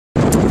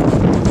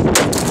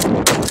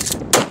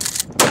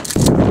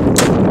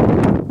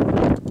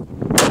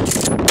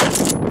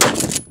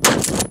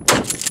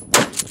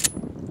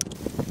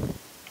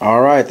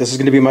Alright, this is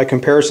going to be my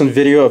comparison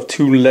video of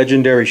two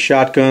legendary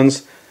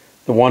shotguns.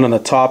 The one on the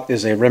top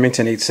is a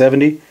Remington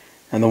 870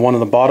 and the one on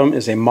the bottom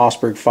is a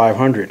Mossberg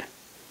 500.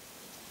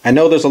 I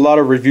know there's a lot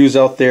of reviews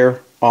out there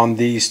on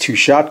these two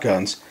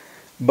shotguns,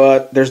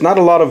 but there's not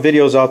a lot of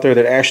videos out there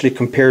that actually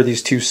compare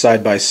these two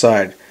side by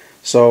side.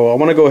 So I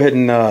want to go ahead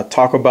and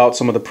talk about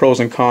some of the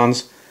pros and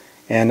cons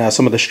and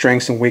some of the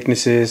strengths and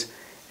weaknesses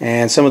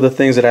and some of the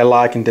things that I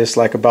like and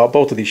dislike about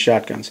both of these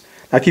shotguns.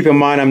 Now keep in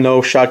mind, I'm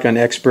no shotgun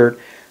expert.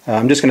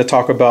 I'm just going to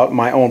talk about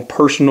my own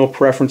personal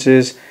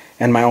preferences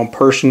and my own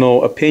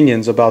personal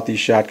opinions about these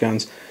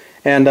shotguns,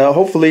 and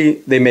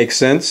hopefully they make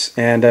sense,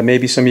 and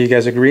maybe some of you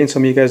guys agree and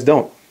some of you guys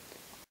don't.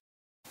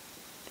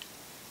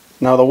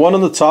 Now the one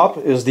on the top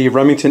is the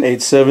Remington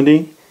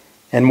 870,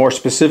 and more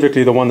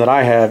specifically the one that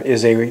I have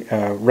is a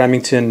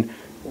Remington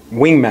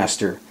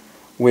Wingmaster,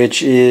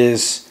 which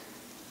is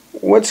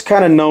what's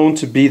kind of known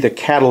to be the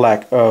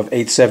Cadillac of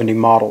 870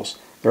 models.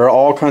 There are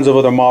all kinds of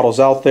other models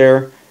out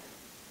there,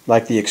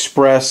 like the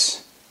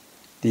Express,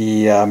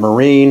 the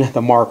Marine,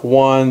 the Mark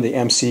I, the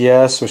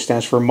MCS, which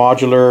stands for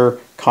Modular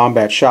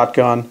Combat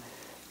Shotgun,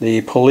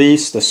 the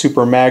Police, the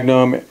Super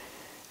Magnum,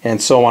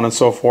 and so on and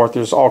so forth.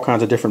 There's all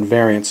kinds of different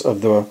variants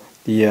of the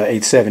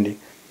 870.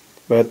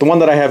 But the one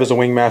that I have is a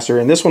Wingmaster,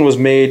 and this one was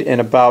made in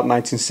about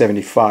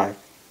 1975.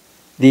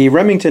 The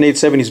Remington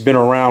 870 has been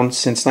around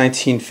since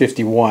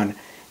 1951,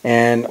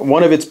 and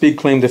one of its big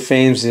claim to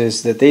fame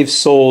is that they've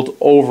sold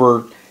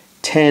over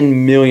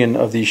 10 million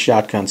of these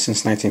shotguns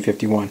since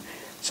 1951.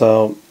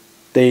 So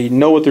they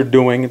know what they're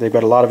doing. They've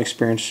got a lot of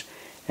experience,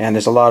 and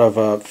there's a lot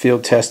of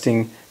field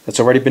testing that's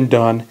already been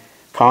done.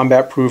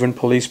 Combat proven,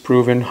 police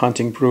proven,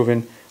 hunting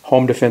proven,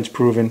 home defense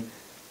proven.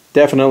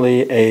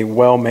 Definitely a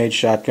well-made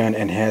shotgun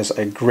and has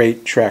a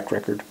great track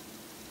record.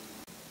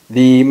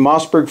 The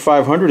Mossberg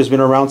 500 has been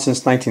around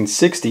since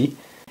 1960,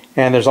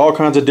 and there's all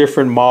kinds of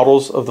different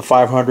models of the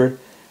 500.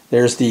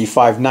 There's the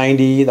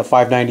 590, the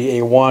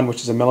 590A1, which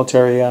is a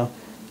military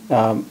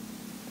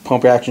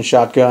pump action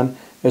shotgun.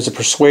 There's a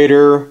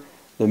Persuader,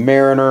 the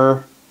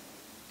Mariner,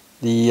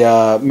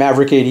 the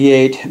Maverick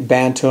 88,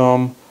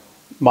 Bantam,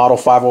 Model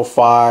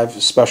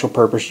 505, Special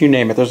Purpose, you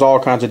name it. There's all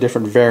kinds of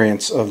different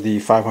variants of the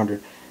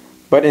 500.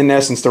 But in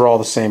essence, they're all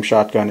the same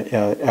shotgun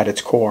at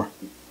its core.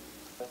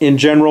 In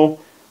general,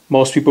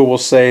 most people will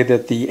say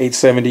that the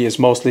 870 is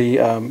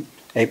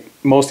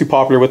mostly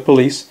popular with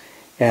police,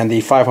 and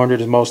the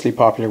 500 is mostly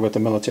popular with the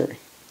military.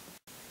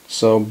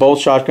 So both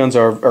shotguns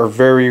are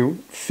very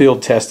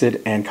field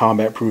tested and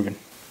combat proven.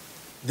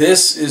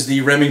 This is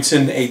the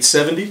Remington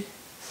 870.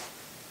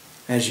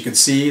 As you can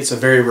see, it's a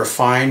very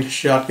refined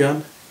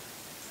shotgun.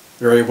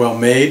 Very well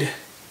made.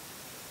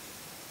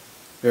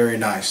 Very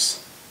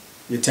nice.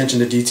 The attention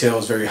to detail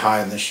is very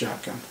high in this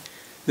shotgun.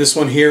 This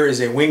one here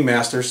is a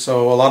Wingmaster,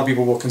 so a lot of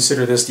people will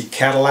consider this the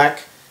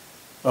Cadillac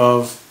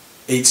of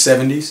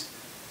 870s.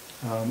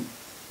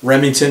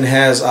 Remington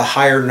has a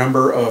higher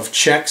number of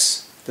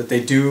checks that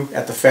they do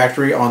at the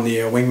factory on the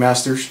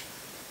Wingmasters,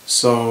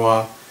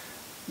 so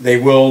they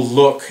will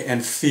look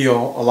and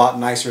feel a lot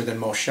nicer than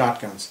most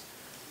shotguns.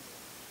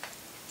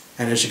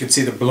 And as you can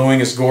see, the bluing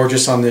is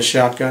gorgeous on this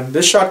shotgun.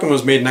 This shotgun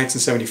was made in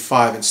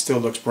 1975 and still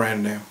looks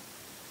brand new.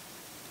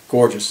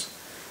 Gorgeous.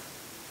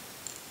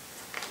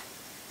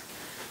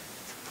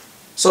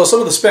 So some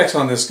of the specs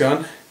on this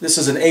gun. This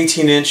is an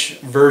 18-inch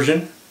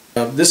version.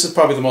 This is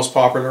probably the most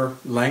popular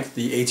length,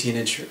 the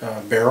 18-inch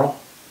barrel.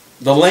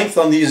 The length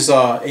on these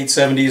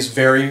 870s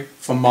vary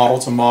from model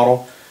to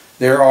model.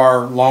 There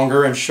are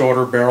longer and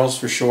shorter barrels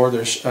for sure.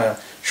 There's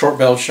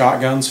short-barreled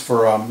shotguns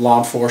for law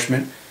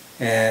enforcement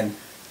and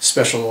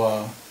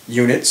special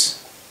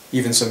units,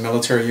 even some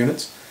military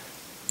units.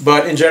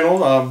 But in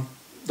general,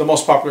 the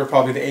most popular are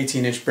probably the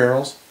 18-inch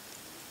barrels.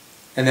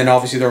 And then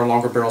obviously there are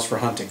longer barrels for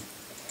hunting.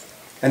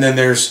 And then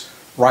there's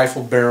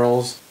rifle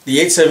barrels. The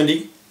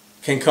 870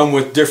 can come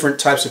with different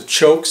types of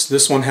chokes.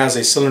 This one has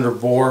a cylinder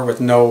bore with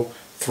no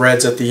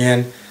threads at the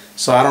end,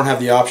 so I don't have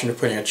the option of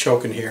putting a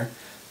choke in here.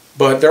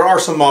 But there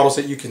are some models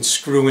that you can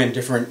screw in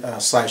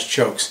different size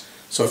chokes.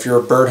 So if you're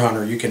a bird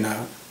hunter, you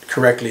can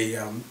correctly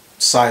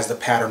size the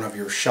pattern of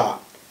your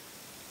shot.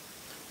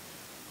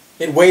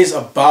 It weighs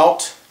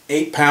about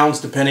 8 pounds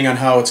depending on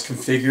how it's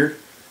configured.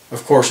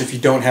 Of course, if you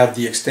don't have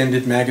the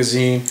extended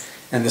magazine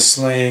and the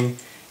sling,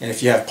 and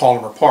if you have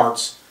polymer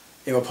parts,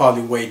 it will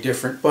probably weigh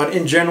different. But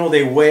in general,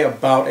 they weigh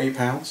about 8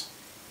 pounds.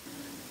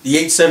 The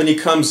 870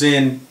 comes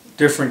in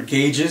different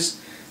gauges.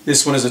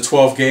 This one is a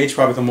 12 gauge,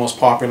 probably the most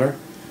popular.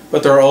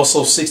 But there are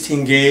also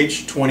 16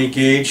 gauge, 20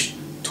 gauge,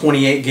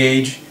 28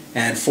 gauge,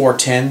 and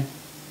 410.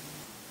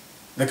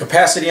 The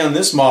capacity on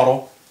this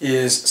model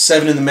is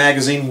 7 in the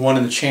magazine, 1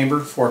 in the chamber,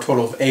 for a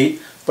total of 8.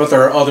 But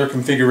there are other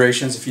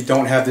configurations. If you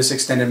don't have this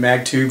extended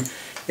mag tube,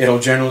 it'll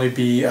generally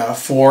be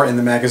 4 in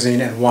the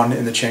magazine and 1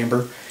 in the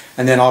chamber.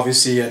 And then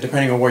obviously,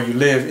 depending on where you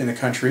live in the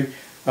country,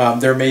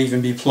 there may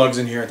even be plugs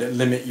in here that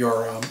limit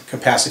your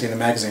capacity in the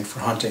magazine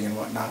for hunting and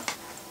whatnot.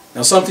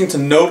 Now something to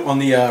note on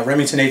the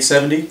Remington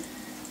 870,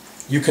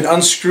 you can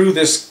unscrew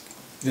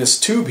this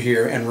tube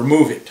here and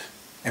remove it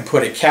and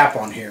put a cap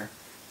on here.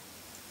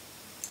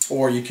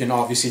 or you can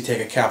obviously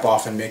take a cap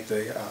off and make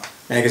the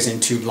magazine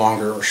tube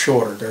longer or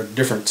shorter. There are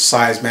different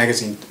size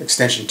magazine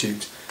extension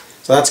tubes.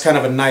 So that's kind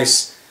of a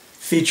nice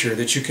feature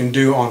that you can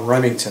do on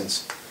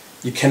Remingtons.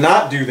 You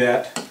cannot do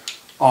that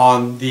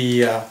on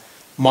the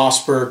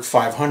Mossberg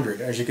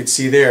 500. As you can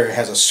see there, it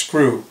has a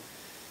screw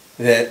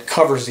that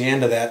covers the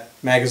end of that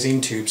magazine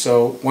tube.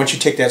 So once you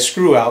take that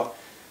screw out,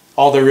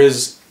 all there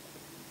is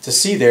to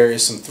see there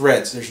is some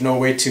threads. There's no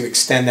way to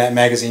extend that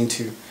magazine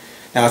tube.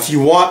 Now if you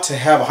want to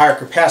have a higher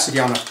capacity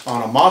on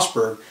a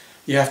Mossberg,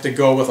 you have to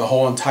go with a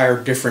whole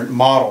entire different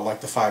model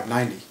like the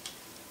 590.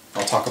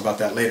 I'll talk about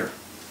that later.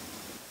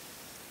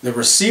 The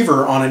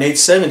receiver on an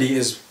 870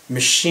 is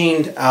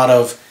machined out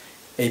of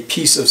a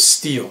piece of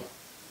steel.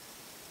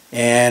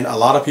 And a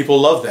lot of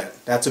people love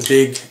that. That's a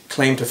big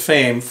claim to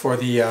fame for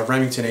the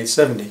Remington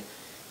 870,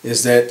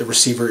 is that the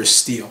receiver is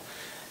steel.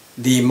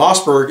 The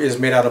Mossberg is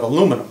made out of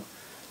aluminum.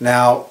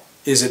 Now,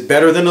 is it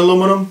better than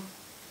aluminum?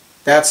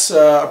 That's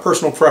a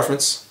personal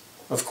preference.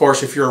 Of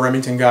course, if you're a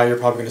Remington guy, you're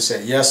probably going to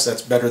say, yes,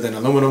 that's better than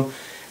aluminum.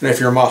 And if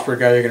you're a Mossberg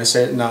guy, you're going to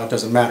say, no, it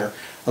doesn't matter.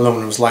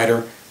 Aluminum is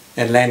lighter,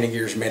 and landing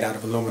gears are made out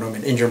of aluminum,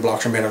 and engine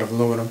blocks are made out of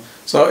aluminum.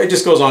 So it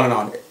just goes on and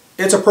on.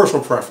 It's a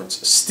personal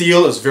preference.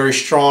 Steel is very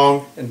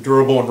strong and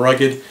durable and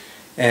rugged,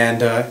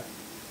 and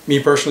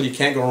me personally, you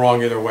can't go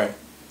wrong either way.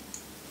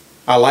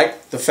 I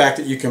like the fact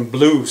that you can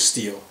blue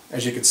steel.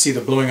 As you can see,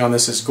 the bluing on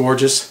this is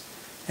gorgeous,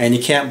 and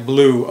you can't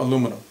blue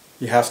aluminum.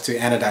 You have to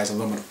anodize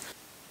aluminum.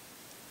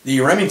 The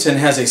Remington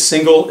has a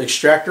single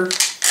extractor.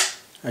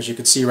 As you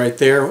can see right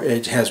there,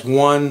 it has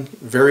one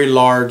very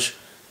large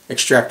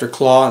extractor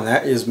claw, and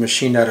that is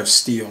machined out of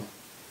steel.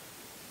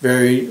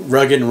 Very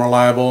rugged and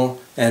reliable,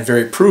 and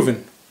very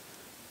proven.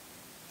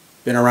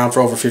 Been around for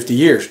over 50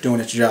 years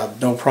doing its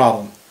job, no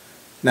problem.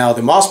 Now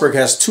the Mossberg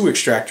has two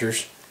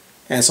extractors,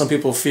 and some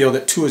people feel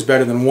that two is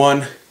better than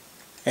one,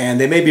 and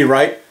they may be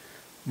right,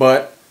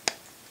 but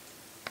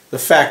the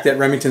fact that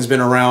Remington's been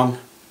around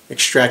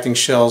extracting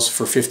shells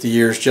for 50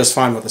 years just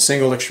fine with a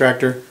single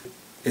extractor,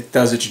 it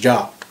does its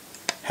job.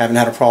 Haven't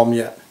had a problem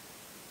yet.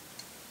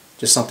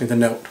 Just something to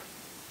note.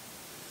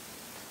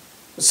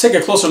 Let's take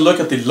a closer look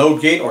at the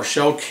load gate or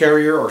shell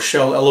carrier or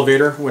shell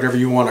elevator, whatever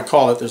you want to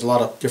call it. There's a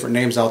lot of different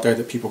names out there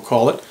that people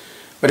call it.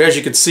 But as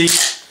you can see,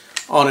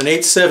 on an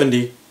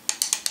 870,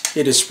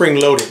 it is spring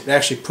loaded. It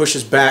actually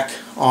pushes back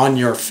on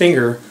your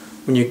finger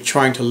when you're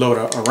trying to load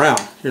a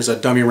round. Here's a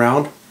dummy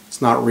round.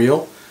 It's not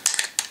real.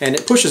 And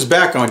it pushes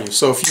back on you.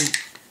 So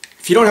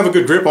if you don't have a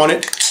good grip on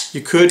it,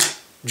 you could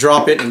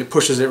drop it and it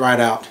pushes it right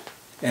out.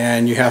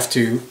 And you have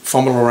to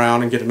fumble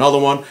around and get another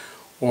one,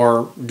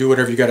 or do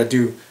whatever you got to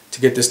do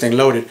to get this thing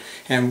loaded.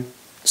 And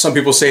some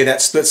people say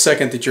that split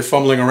second that you're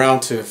fumbling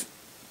around to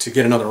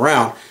get another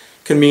round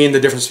can mean the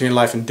difference between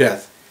life and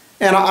death.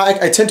 And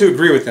I tend to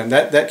agree with them.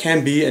 That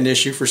can be an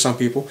issue for some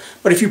people.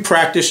 But if you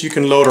practice, you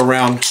can load a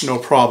round no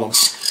problem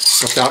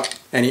without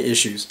any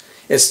issues.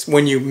 It's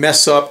when you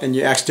mess up and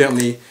you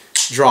accidentally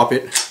drop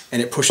it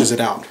and it pushes it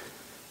out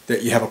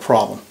that you have a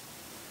problem.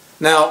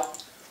 Now,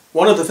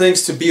 one of the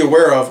things to be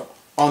aware of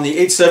on the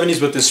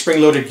 870s with the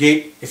spring-loaded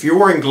gate, if you're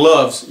wearing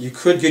gloves, you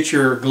could get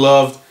your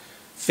gloved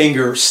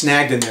finger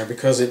snagged in there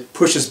because it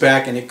pushes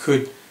back and it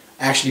could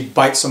actually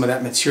bite some of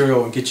that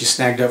material and get you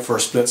snagged up for a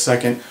split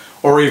second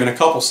or even a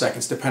couple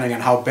seconds, depending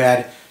on how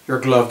bad your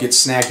glove gets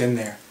snagged in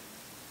there,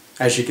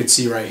 as you can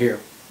see right here.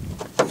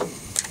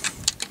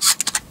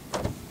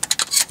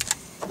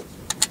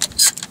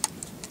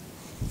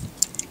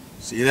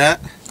 See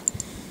that?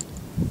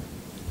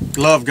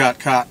 Glove got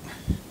caught.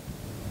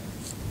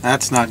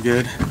 That's not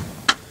good.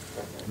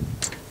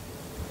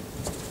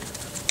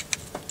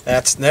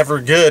 That's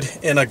never good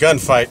in a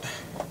gunfight.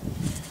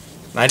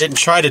 And I didn't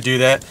try to do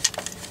that.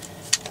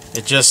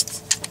 It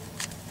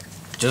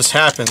just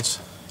happens.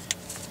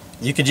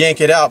 You could yank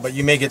it out, but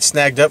you may get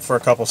snagged up for a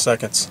couple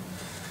seconds.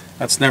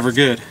 That's never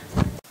good.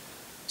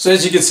 So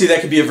as you can see,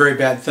 that could be a very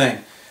bad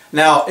thing.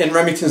 Now, in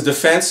Remington's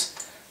defense,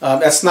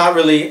 that's not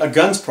really a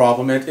gun's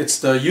problem, it's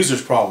the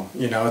user's problem.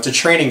 You know, it's a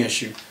training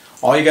issue.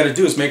 All you got to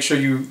do is make sure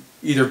you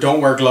either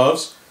don't wear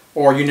gloves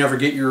or you never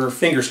get your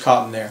fingers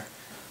caught in there.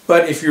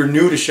 But if you're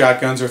new to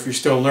shotguns or if you're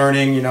still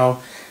learning, you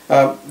know,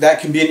 that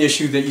can be an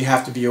issue that you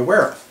have to be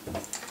aware of.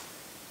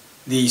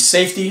 The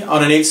safety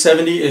on an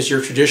 870 is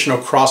your traditional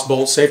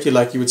crossbolt safety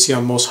like you would see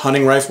on most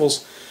hunting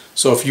rifles.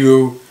 So if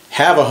you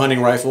have a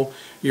hunting rifle,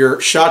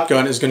 your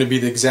shotgun is going to be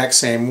the exact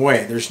same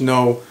way. There's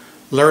no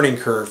learning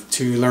curve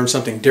to learn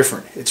something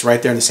different. It's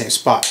right there in the same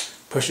spot.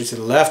 Push it to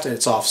the left and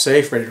it's off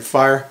safe, ready to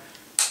fire.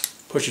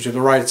 Push it to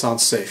the right, it's on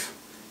safe.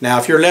 Now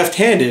if you're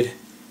left-handed,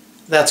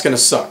 that's going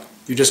to suck.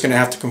 You're just going to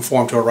have to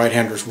conform to a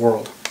right-hander's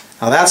world.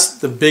 Now that's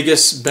the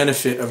biggest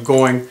benefit of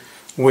going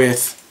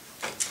with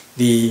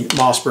the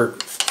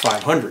Mossberg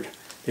 500,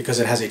 because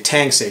it has a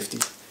tang safety.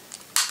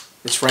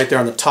 It's right there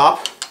on the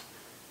top,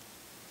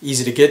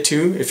 easy to get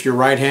to if you're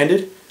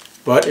right-handed,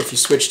 but if you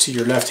switch to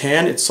your left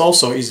hand, it's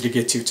also easy to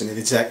get to. It's in the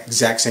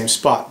exact same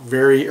spot.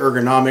 Very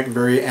ergonomic,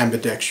 very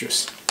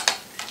ambidextrous.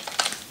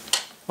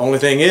 The only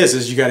thing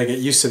is you got to get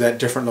used to that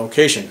different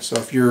location. So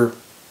if you're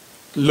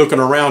looking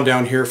around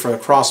down here for a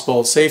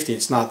crossbolt safety,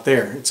 it's not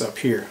there. It's up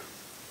here.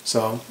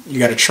 So you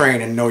got to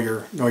train and know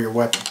your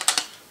weapon.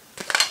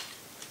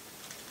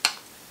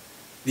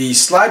 The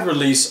slide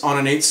release on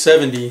an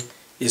 870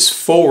 is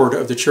forward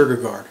of the trigger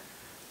guard.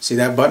 See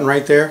that button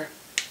right there?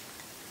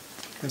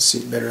 Let's see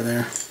it better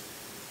there.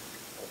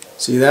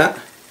 See that?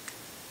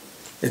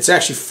 It's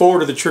actually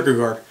forward of the trigger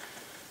guard.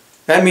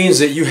 That means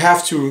that you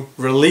have to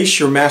release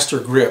your master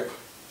grip.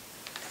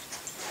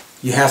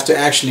 You have to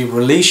actually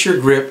release your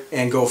grip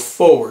and go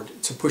forward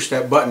to push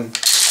that button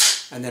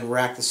and then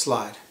rack the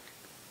slide.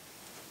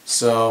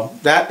 So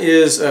that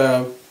is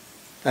a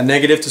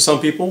negative to some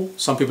people.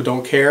 Some people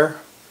don't care,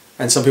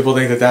 and some people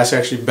think that that's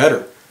actually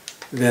better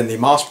than the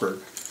Mossberg.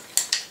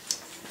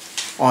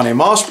 On a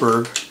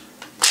Mossberg,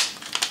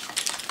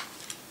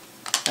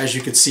 as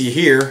you can see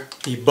here,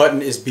 the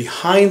button is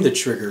behind the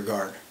trigger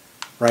guard,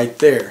 right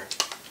there.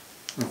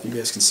 I don't know if you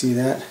guys can see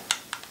that.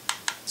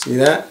 See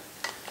that?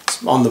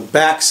 It's on the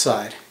back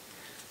side.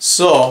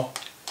 So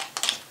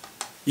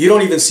you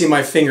don't even see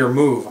my finger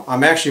move.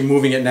 I'm actually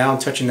moving it now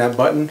and touching that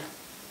button,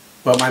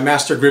 but my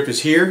master grip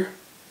is here.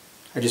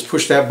 I just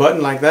push that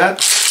button like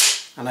that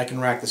and I can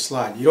rack the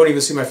slide. You don't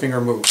even see my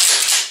finger move.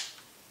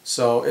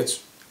 So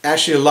it's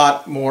actually a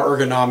lot more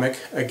ergonomic.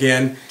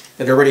 Again,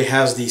 it already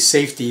has the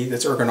safety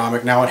that's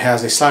ergonomic. Now it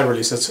has a slide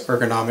release that's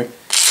ergonomic,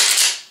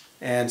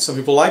 and some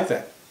people like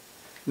that.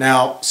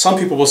 Now some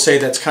people will say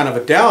that's kind of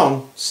a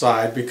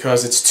downside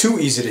because it's too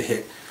easy to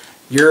hit.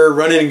 You're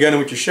running and gunning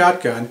with your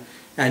shotgun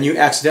and you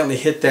accidentally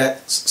hit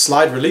that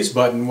slide release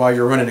button while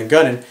you're running and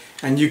gunning,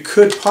 and you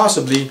could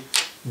possibly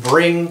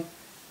bring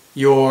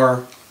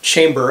your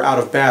chamber out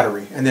of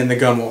battery and then the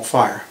gun won't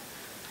fire.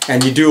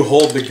 And you do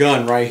hold the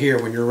gun right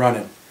here when you're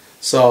running.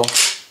 So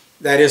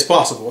that is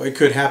possible. It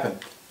could happen.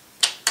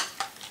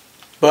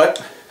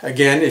 But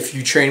again, if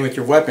you train with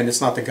your weapon,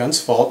 it's not the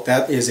gun's fault.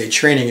 That is a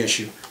training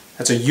issue.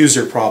 That's a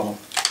user problem.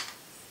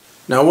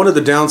 Now, one of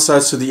the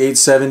downsides to the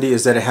 870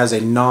 is that it has a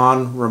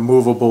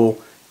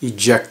non-removable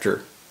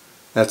ejector.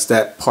 That's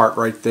that part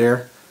right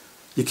there.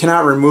 You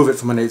cannot remove it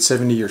from an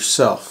 870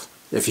 yourself.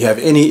 If you have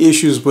any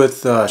issues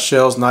with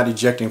shells not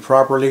ejecting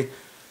properly,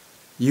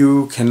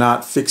 you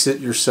cannot fix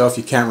it yourself.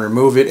 You can't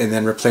remove it and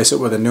then replace it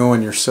with a new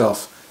one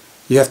yourself.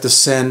 You have to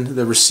send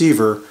the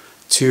receiver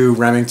to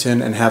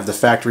Remington and have the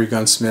factory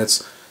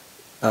gunsmiths.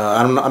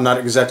 I'm not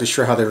exactly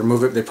sure how they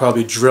remove it. They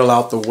probably drill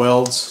out the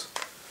welds.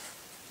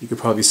 You could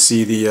probably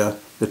see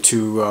the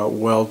two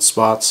weld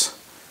spots,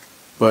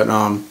 but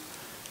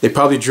they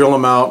probably drill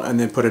them out and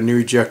then put a new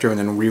ejector and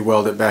then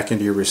re-weld it back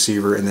into your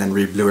receiver and then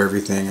re-blue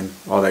everything and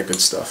all that good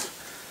stuff.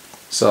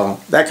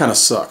 So that kind of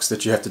sucks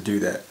that you have to do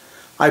that.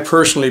 I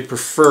personally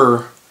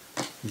prefer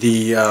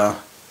the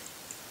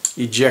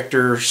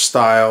ejector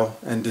style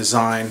and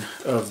design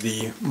of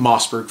the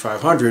Mossberg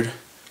 500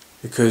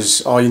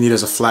 because all you need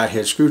is a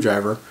flathead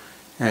screwdriver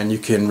and you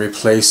can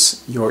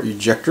replace your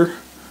ejector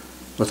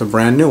with a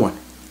brand new one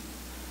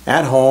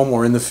at home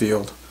or in the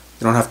field.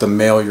 You don't have to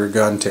mail your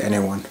gun to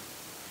anyone.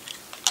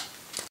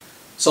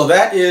 So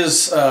that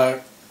is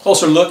a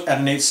closer look at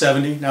an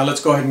 870. Now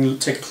let's go ahead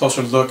and take a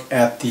closer look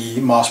at the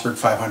Mossberg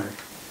 500.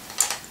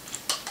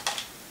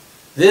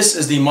 This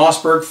is the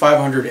Mossberg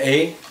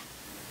 500A.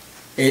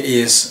 It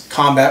is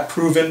combat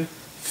proven,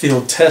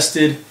 field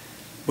tested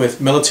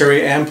with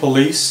military and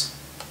police.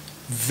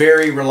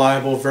 Very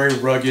reliable, very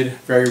rugged,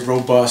 very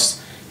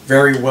robust,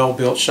 very well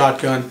built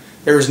shotgun.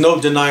 There is no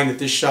denying that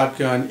this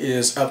shotgun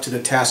is up to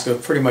the task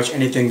of pretty much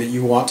anything that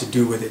you want to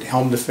do with it.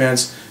 Helm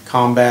defense,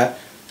 combat,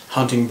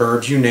 hunting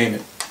birds, you name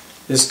it.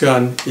 This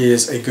gun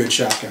is a good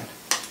shotgun.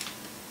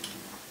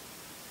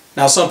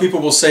 Now some people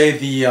will say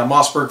the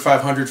Mossberg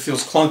 500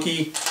 feels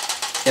clunky,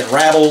 it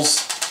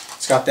rattles,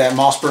 it's got that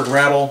Mossberg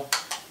rattle.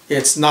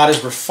 It's not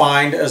as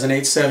refined as an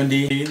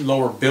 870,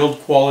 lower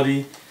build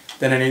quality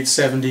than an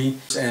 870,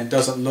 and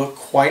doesn't look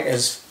quite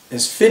as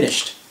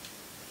finished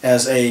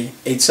as a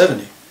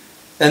 870.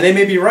 And they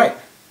may be right,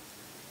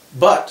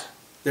 but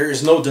there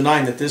is no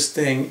denying that this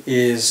thing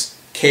is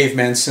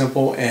caveman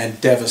simple and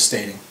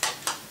devastating,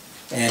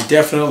 and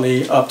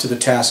definitely up to the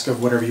task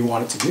of whatever you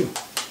want it to do.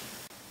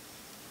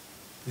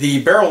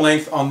 The barrel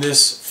length on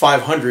this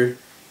 500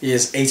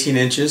 is 18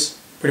 inches,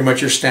 pretty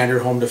much your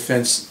standard home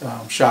defense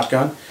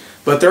shotgun.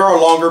 But there are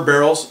longer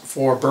barrels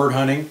for bird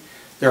hunting.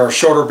 There are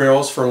shorter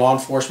barrels for law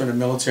enforcement and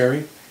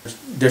military. There's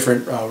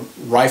different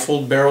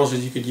rifled barrels that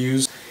you could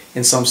use.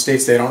 In some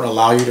states they don't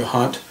allow you to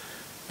hunt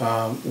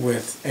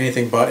with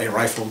anything but a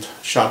rifled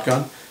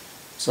shotgun.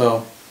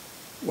 So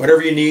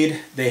whatever you need,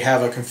 they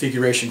have a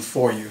configuration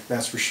for you,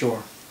 that's for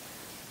sure.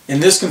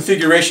 In this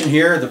configuration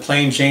here, the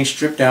plain Jane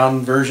stripped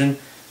down version,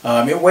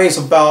 it weighs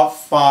about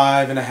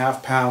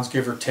 5.5 pounds,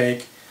 give or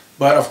take.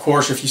 But of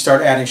course, if you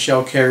start adding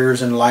shell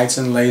carriers and lights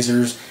and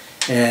lasers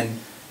and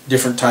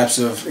different types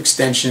of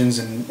extensions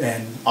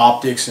and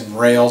optics and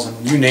rails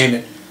and you name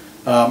it,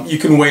 you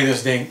can weigh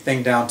this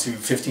thing down to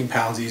 15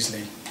 pounds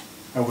easily,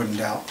 I wouldn't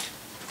doubt.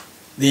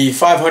 The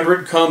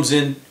 500 comes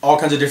in all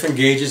kinds of different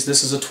gauges.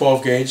 This is a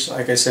 12 gauge,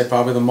 like I said,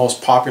 probably the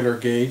most popular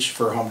gauge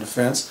for home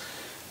defense.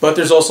 But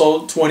there's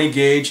also 20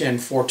 gauge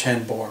and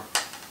 410 bore.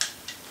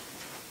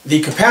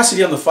 The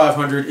capacity on the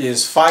 500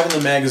 is 5 in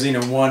the magazine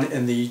and 1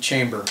 in the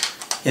chamber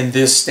in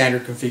this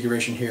standard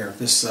configuration here,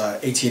 this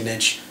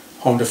 18-inch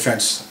home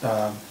defense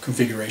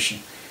configuration.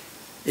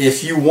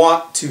 If you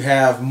want to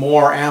have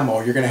more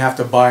ammo, you're going to have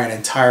to buy an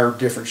entire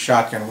different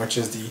shotgun, which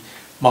is the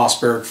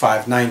Mossberg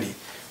 590,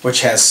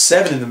 which has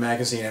 7 in the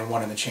magazine and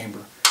 1 in the chamber.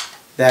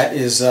 That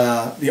is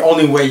the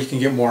only way you can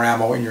get more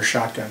ammo in your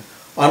shotgun.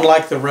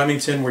 Unlike the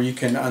Remington, where you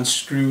can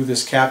unscrew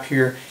this cap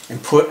here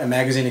and put a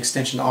magazine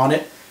extension on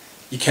it,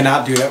 you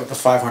cannot do that with the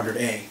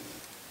 500A.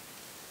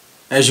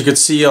 As you can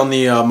see on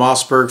the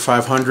Mossberg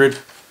 500,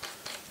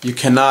 you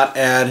cannot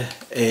add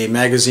a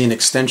magazine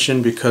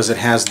extension because it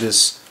has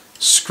this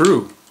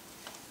screw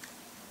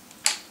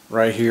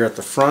right here at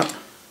the front,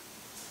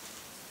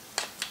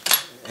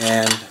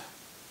 and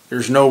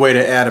there's no way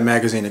to add a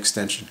magazine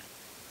extension.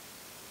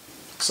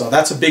 So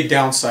that's a big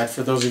downside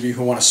for those of you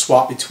who want to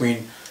swap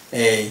between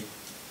a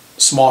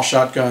small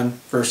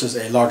shotgun versus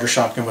a larger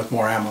shotgun with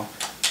more ammo.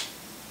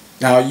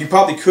 Now, you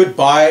probably could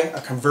buy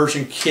a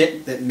conversion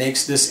kit that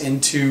makes this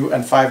into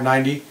a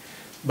 590,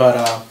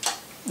 but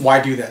why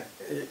do that?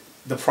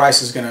 The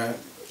price is going to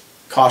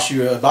cost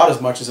you about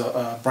as much as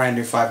a brand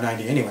new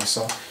 590 anyway,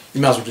 so you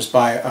might as well just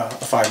buy a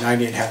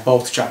 590 and have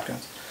both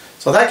shotguns.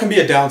 So that can be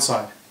a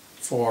downside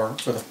for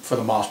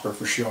the Mossberg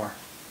for sure.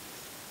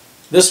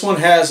 This one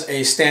has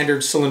a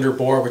standard cylinder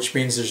bore, which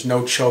means there's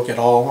no choke at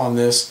all on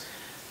this,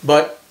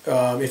 but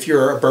if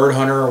you're a bird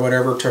hunter or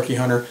whatever, turkey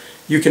hunter,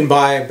 you can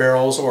buy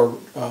barrels or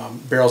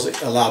barrels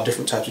that allow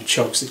different types of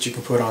chokes that you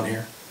can put on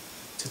here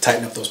to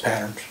tighten up those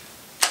patterns.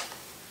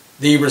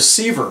 The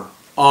receiver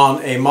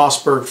on a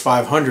Mossberg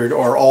 500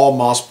 or all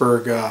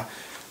Mossberg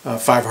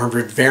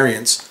 500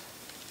 variants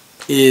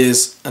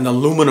is an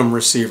aluminum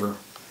receiver.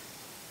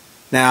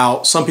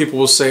 Now, some people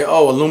will say,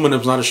 oh,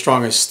 aluminum's not as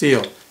strong as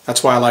steel.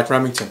 That's why I like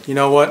Remington. You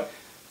know what?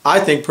 I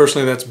think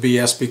personally that's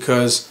BS,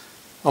 because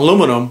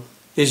aluminum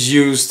is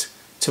used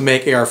to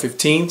make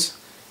AR-15s.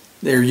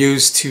 They're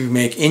used to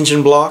make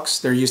engine blocks.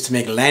 They're used to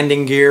make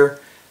landing gear.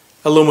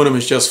 Aluminum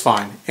is just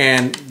fine,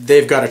 and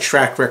they've got a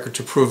track record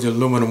to prove that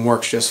aluminum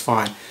works just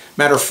fine.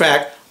 Matter of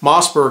fact,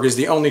 Mossberg is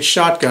the only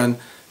shotgun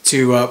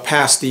to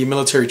pass the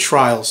military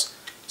trials,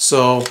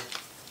 so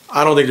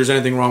I don't think there's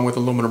anything wrong with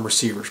aluminum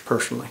receivers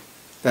personally.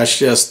 That's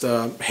just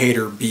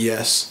hater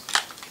BS.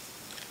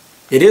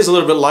 It is a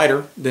little bit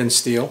lighter than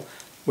steel,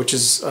 which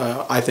is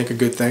I think a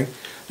good thing.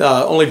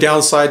 The only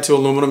downside to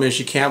aluminum is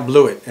you can't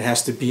blue it. It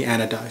has to be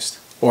anodized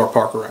or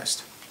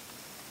parkerized.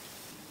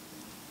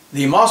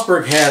 The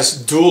Mossberg has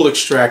dual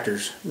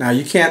extractors. Now,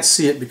 you can't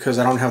see it because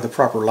I don't have the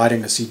proper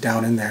lighting to see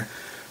down in there,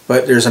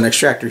 but there's an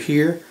extractor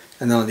here,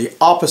 and then on the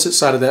opposite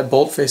side of that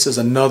bolt face is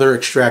another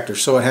extractor.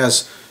 So it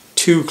has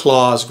 2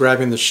 claws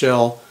grabbing the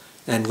shell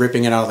and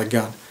ripping it out of the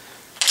gun.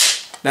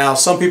 Now,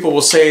 some people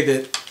will say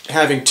that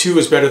having 2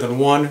 is better than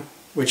 1,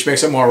 which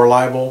makes it more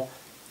reliable,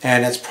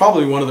 and that's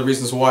probably one of the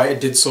reasons why it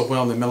did so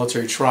well in the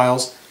military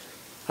trials.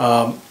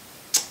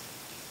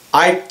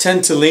 I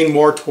tend to lean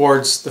more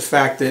towards the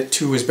fact that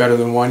 2 is better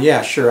than 1.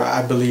 Yeah, sure,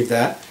 I believe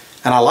that,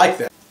 and I like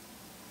that.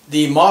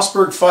 The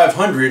Mossberg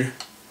 500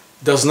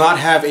 does not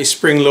have a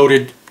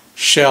spring-loaded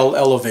shell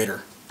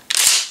elevator.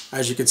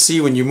 As you can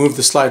see, when you move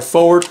the slide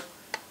forward,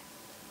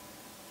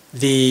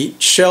 the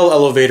shell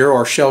elevator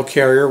or shell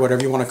carrier,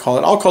 whatever you want to call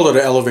it, I'll call it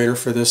an elevator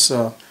for this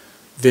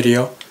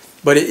video,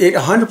 but it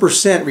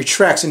 100%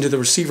 retracts into the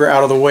receiver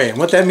out of the way. And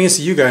what that means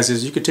to you guys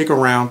is you could take a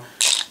round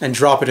and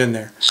drop it in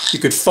there. You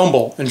could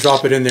fumble and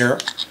drop it in there,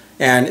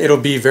 and it'll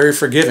be very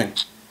forgiving.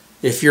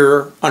 If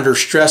you're under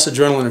stress,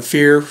 adrenaline, and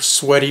fear,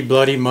 sweaty,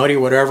 bloody, muddy,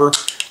 whatever,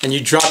 and you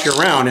drop your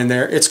round in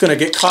there, it's going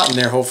to get caught in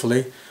there,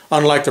 hopefully.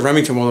 Unlike the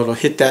Remington one, it'll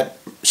hit that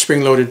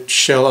spring-loaded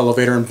shell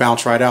elevator and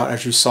bounce right out,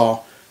 as you saw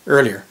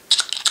earlier.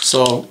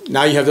 So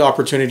now you have the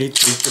opportunity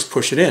to just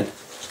push it in.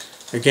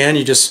 Again,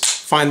 you just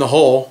find the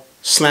hole,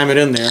 slam it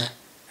in there,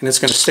 and it's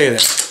going to stay there,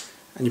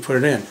 and you put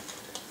it in.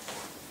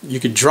 You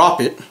could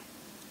drop it,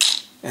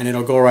 and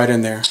it'll go right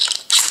in there,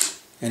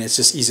 and it's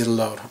just easy to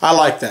load. I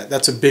like that.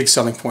 That's a big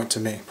selling point to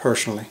me,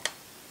 personally.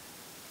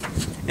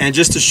 And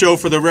just to show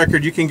for the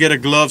record, you can get a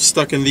glove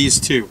stuck in these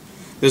too.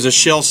 There's a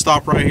shell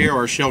stop right here,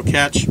 or a shell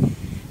catch,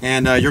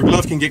 and your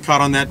glove can get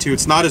caught on that too.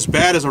 It's not as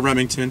bad as a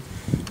Remington,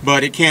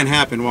 but it can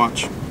happen.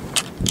 Watch.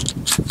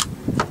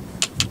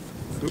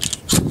 Oops.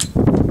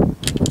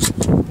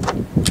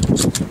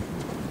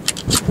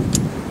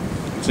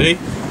 See?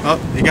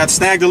 Oh, it got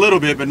snagged a little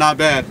bit, but not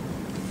bad.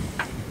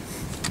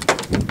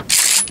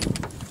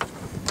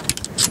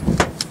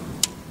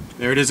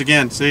 There it is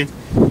again, see?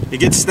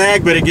 It gets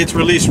snagged, but it gets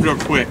released real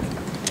quick.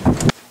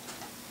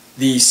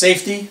 The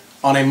safety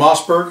on a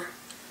Mossberg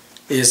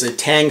is a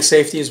tang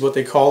safety, is what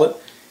they call it.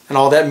 And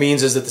all that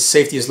means is that the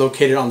safety is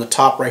located on the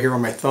top right here where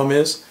my thumb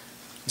is.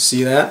 You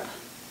see that?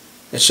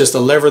 It's just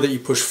a lever that you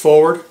push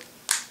forward,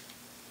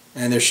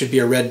 and there should be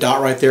a red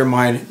dot right there.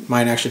 Mine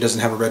actually doesn't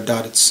have a red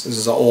dot. This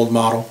is an old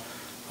model.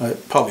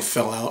 It probably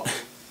fell out.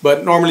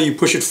 But normally you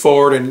push it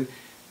forward and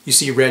you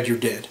see red, you're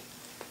dead.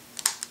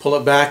 Pull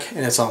it back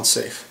and it's on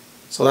safe.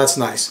 So that's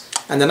nice.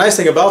 And the nice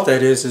thing about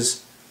that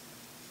is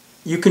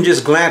you can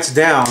just glance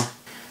down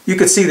you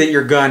could see that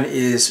your gun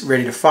is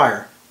ready to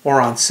fire or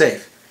on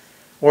safe.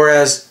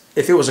 Whereas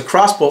if it was a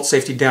crossbolt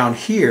safety down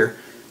here,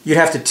 you'd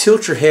have to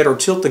tilt your head or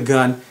tilt the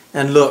gun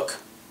and look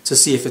to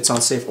see if it's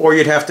on safe, or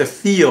you'd have to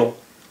feel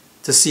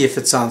to see if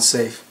it's on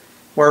safe.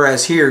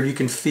 Whereas here you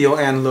can feel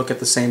and look at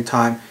the same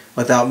time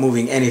without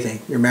moving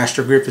anything. Your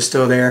master grip is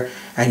still there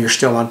and you're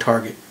still on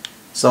target.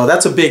 So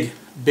that's a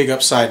big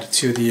upside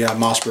to the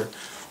Mossberg.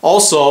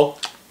 Also,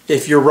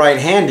 if you're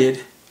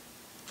right-handed,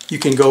 you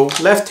can go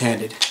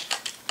left-handed,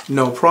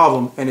 no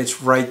problem, and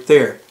it's right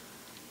there.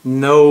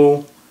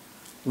 No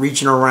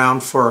reaching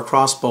around for a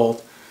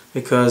crossbolt,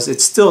 because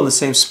it's still in the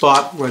same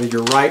spot whether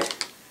you're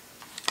right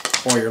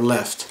or you're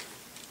left.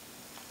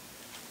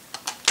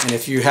 And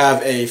if you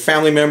have a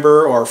family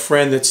member or a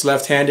friend that's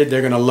left-handed,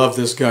 they're going to love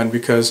this gun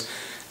because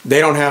they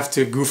don't have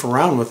to goof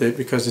around with it,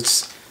 because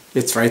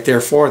it's right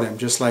there for them.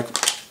 Just like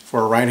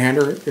for a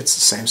right-hander, it's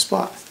the same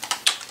spot.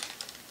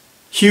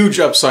 Huge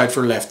upside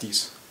for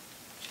lefties.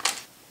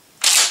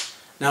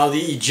 Now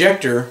the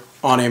ejector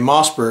on a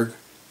Mossberg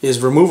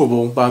is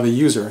removable by the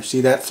user.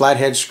 See that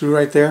flathead screw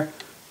right there?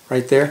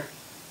 Right there?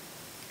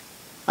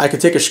 I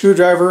could take a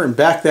screwdriver and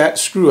back that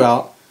screw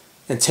out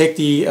and take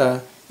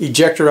the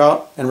ejector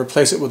out and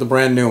replace it with a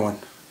brand new one.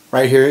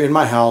 Right here in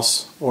my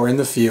house or in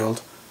the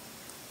field.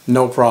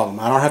 No problem.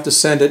 I don't have to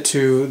send it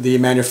to the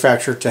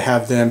manufacturer to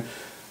have them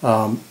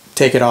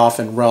take it off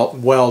and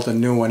weld a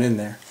new one in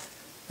there.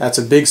 That's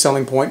a big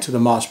selling point to the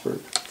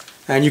Mossberg.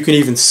 And you can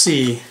even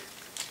see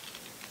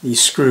the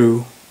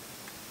screw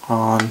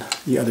on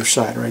the other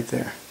side right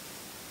there.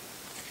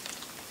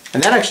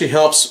 And that actually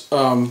helps.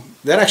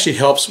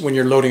 When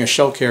you're loading a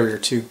shell carrier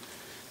too.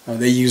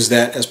 They use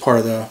that as part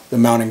of the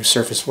mounting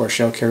surface for a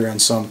shell carrier on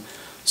some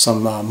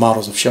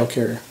models of shell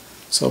carrier.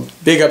 So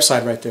big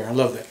upside right there. I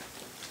love that.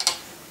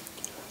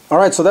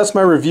 Alright, so that's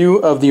my review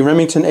of the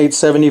Remington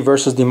 870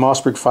 versus the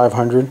Mossberg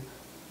 500.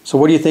 So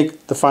what do you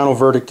think the final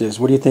verdict is?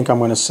 What do you think I'm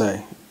going to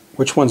say?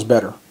 Which one's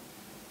better?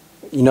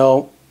 You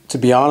know, to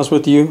be honest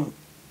with you,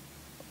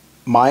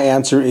 my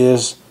answer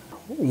is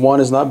one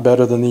is not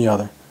better than the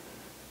other.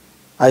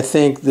 I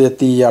think that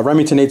the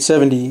Remington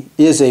 870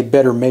 is a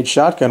better made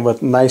shotgun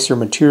with nicer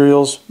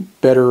materials,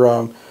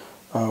 better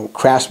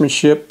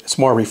craftsmanship. It's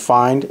more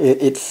refined.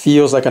 It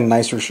feels like a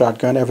nicer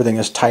shotgun. Everything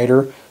is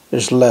tighter.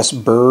 There's less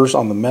burrs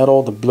on the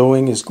metal. The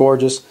bluing is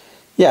gorgeous.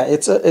 Yeah,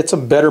 it's a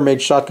better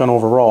made shotgun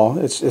overall.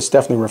 It's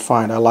definitely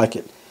refined. I like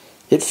it.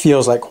 It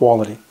feels like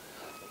quality.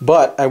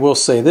 But I will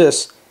say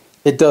this,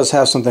 it does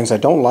have some things I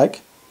don't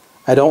like.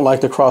 I don't like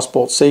the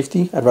crossbolt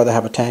safety. I'd rather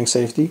have a tang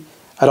safety.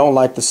 I don't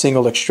like the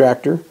single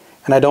extractor.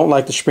 And I don't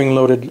like the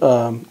spring-loaded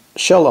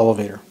shell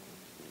elevator.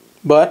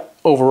 But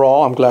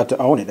overall, I'm glad to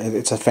own it.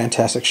 It's a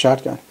fantastic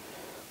shotgun.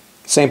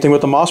 Same thing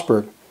with the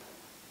Mossberg.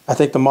 I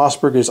think the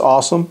Mossberg is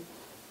awesome.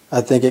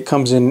 I think it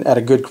comes in at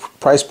a good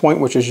price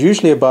point, which is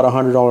usually about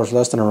 $100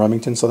 less than a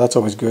Remington, so that's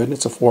always good.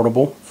 It's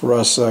affordable for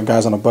us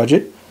guys on a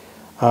budget.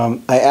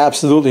 I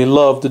absolutely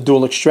love the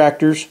dual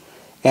extractors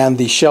and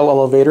the shell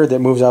elevator that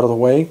moves out of the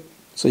way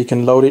so you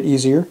can load it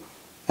easier.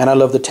 And I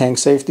love the tang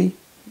safety.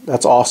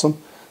 That's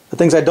awesome. The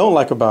things I don't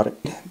like about it,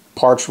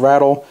 parts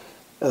rattle,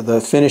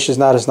 the finish is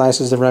not as nice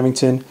as the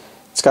Remington.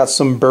 It's got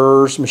some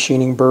burrs,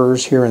 machining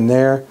burrs here and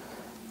there.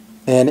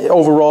 And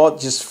overall, it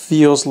just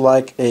feels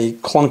like a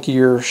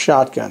clunkier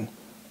shotgun.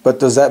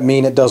 But does that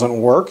mean it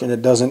doesn't work and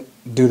it doesn't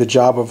do the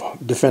job of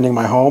defending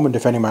my home and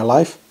defending my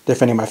life,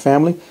 defending my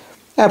family?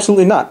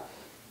 Absolutely not.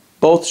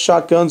 Both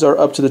shotguns are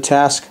up to the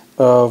task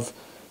of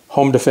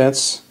home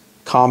defense,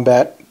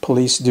 combat,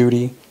 police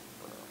duty,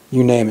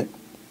 you name it.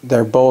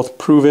 They're both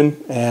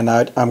proven, and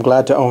I'm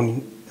glad to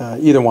own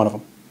either one of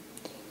them.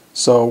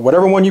 So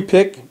whatever one you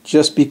pick,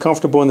 just be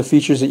comfortable in the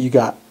features that you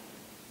got.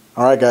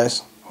 Alright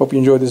guys, hope you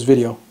enjoyed this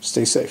video.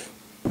 Stay safe.